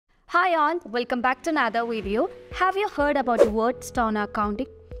Hi all, welcome back to another video. Have you heard about the word Storno Accounting?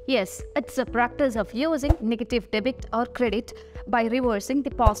 Yes, it's a practice of using negative debit or credit by reversing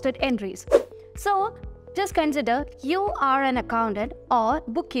the posted entries. So, just consider you are an accountant or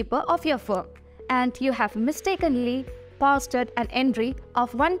bookkeeper of your firm and you have mistakenly posted an entry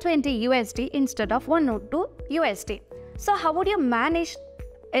of 120 USD instead of 102 USD. So, how would you manage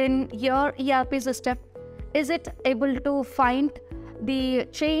in your ERP system? Is it able to find the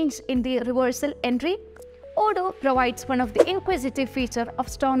change in the reversal entry? Odoo provides one of the inquisitive feature of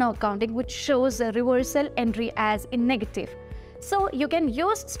Storno Accounting, which shows the reversal entry as in negative. So you can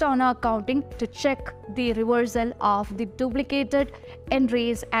use Storno Accounting to check the reversal of the duplicated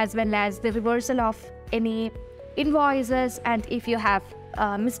entries as well as the reversal of any invoices, and if you have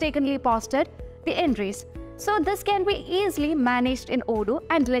mistakenly posted the entries. So this can be easily managed in Odoo,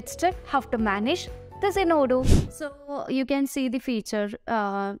 and let's check how to manage this in Odoo. So you can see the feature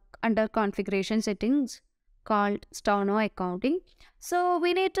under configuration settings called Storno Accounting. So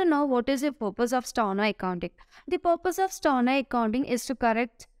we need to know what is the purpose of Storno Accounting. The purpose of Storno Accounting is to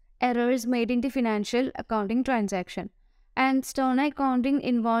correct errors made in the financial accounting transaction. And Storno Accounting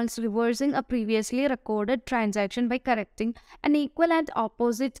involves reversing a previously recorded transaction by correcting an equal and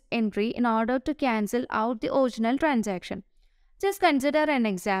opposite entry in order to cancel out the original transaction. Just consider an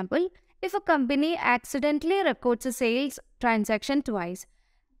example. If a company accidentally records a sales transaction twice,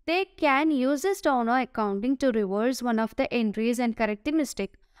 they can use the Storno Accounting to reverse one of the entries and correct the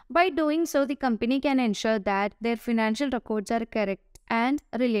mistake. By doing so, the company can ensure that their financial records are correct and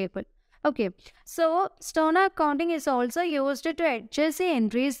reliable. Okay, so Storno Accounting is also used to adjust the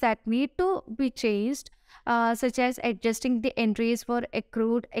entries that need to be changed, such as adjusting the entries for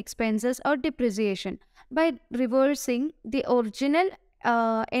accrued expenses or depreciation. By reversing the original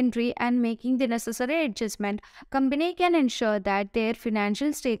entry and making the necessary adjustment, company can ensure that their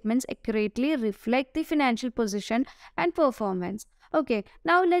financial statements accurately reflect the financial position and performance. Okay,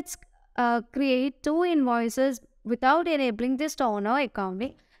 now let's create two invoices without enabling the Storno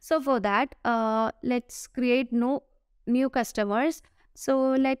Accounting. So for that, let's create new customers.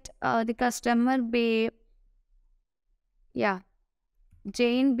 So let the customer be,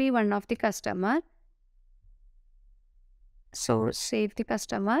 Jane be one of the customer. So save the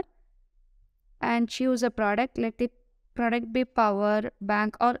customer and choose a product. Let the product be power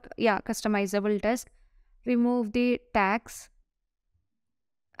bank or customizable desk. Remove the tax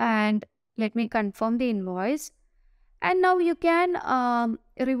and let me confirm the invoice. And now you can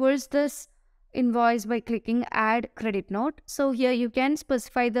reverse this invoice by clicking add credit note. So here you can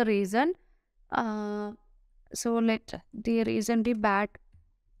specify the reason. So let the reason be bad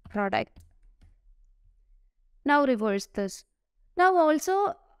product. Now reverse this. Now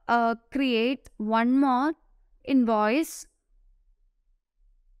also create one more invoice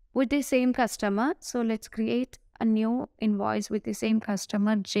with the same customer. So let's create a new invoice with the same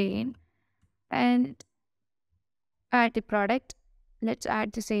customer, Jane, and add the product. Let's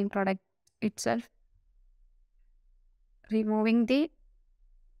add the same product itself. Removing the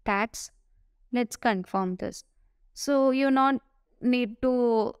tax. Let's confirm this. So you not need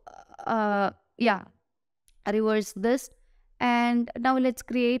to reverse this. And now let's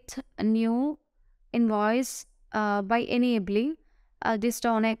create a new invoice by enabling this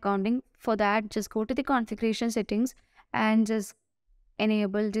Storno Accounting. For that, just go to the configuration settings and just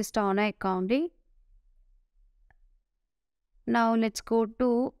enable this Storno Accounting. Now let's go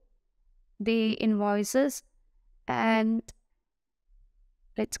to the invoices and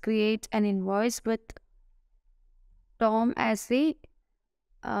let's create an invoice with Tom as the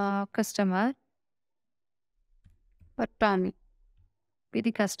customer, but Tommy be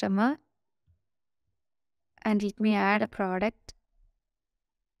the customer, and let me add a product,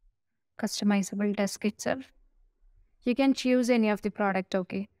 customizable desk itself. You can choose any of the product.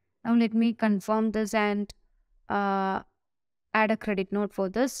 Okay, now let me confirm this and add a credit note for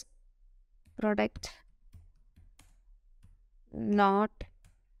this product not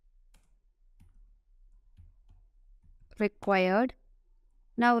required.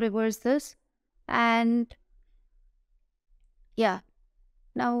 Now reverse this and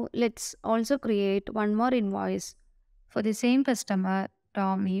now let's also create one more invoice for the same customer,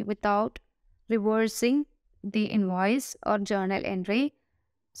 Tommy, without reversing the invoice or journal entry.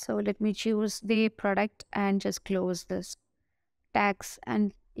 So let me choose the product and just close this tax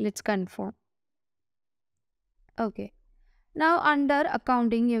and let's confirm. Okay, now under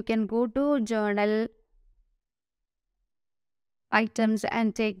accounting you can go to journal items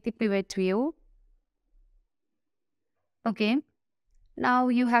and take the pivot view. Okay, now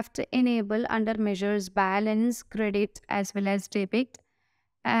you have to enable under measures balance, credit as well as debit,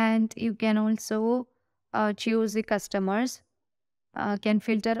 And you can also choose the customers, can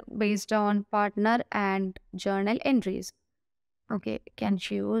filter based on partner and journal entries. Okay, can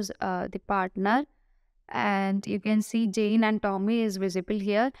choose the partner, and you can see Jane and Tommy is visible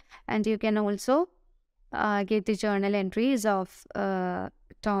here, and you can also get the journal entries of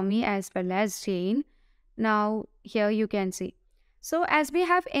Tommy as well as Jane. Now here you can see. So as we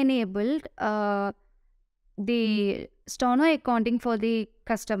have enabled the Storno accounting for the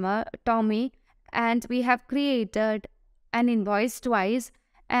customer Tommy, and we have created an invoice twice,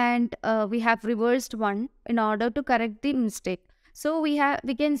 and we have reversed one in order to correct the mistake. So we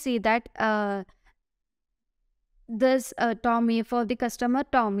can see that this Tommy, for the customer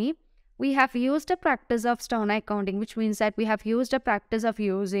Tommy, we have used a practice of Storno accounting, which means that we have used a practice of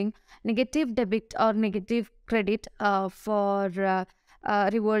using negative debit or negative credit for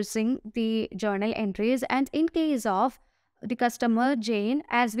reversing the journal entries. And in case of the customer Jane,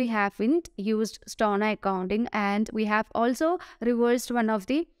 as we haven't used Storno accounting, and we have also reversed one of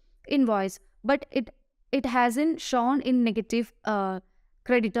the invoice, but it hasn't shown in negative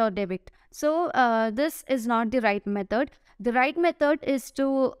credit or debit. So this is not the right method. The right method is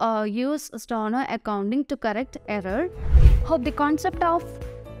to use Storno accounting to correct error. Hope the concept of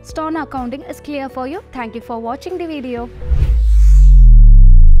Storno accounting is clear for you. Thank you for watching the video.